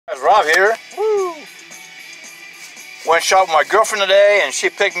Rob here. Woo! Went shopping with my girlfriend today, and she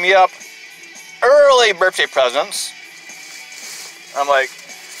picked me up early birthday presents. I'm like,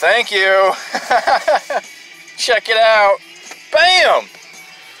 thank you. Check it out. Bam!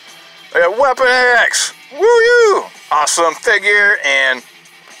 I got Weapon X. Woo-yoo! Awesome figure, and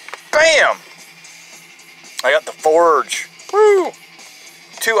bam! I got the Forge. Woo!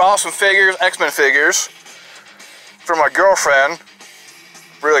 2 awesome figures, X-Men figures, for my girlfriend.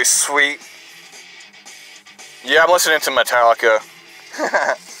 Really sweet. Yeah, I'm listening to Metallica.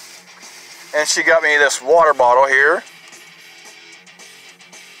 And she got me this water bottle here.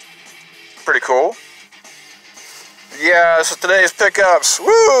 Pretty cool. Yeah, so today's pickups.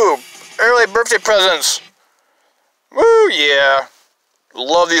 Woo! Early birthday presents. Woo, yeah.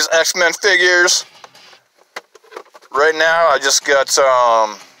 Love these X-Men figures. Right now, I just got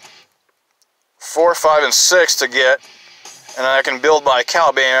 4, 5, and 6 to get. And I can build my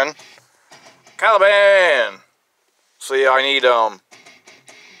Caliban. Caliban! So yeah, I need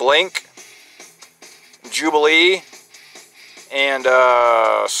Blink, Jubilee, and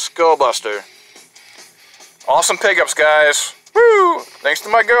Skullbuster. Awesome pickups, guys. Woo! Thanks to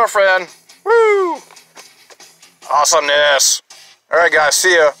my girlfriend. Woo! Awesomeness. Alright guys,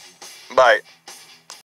 see ya. Bye.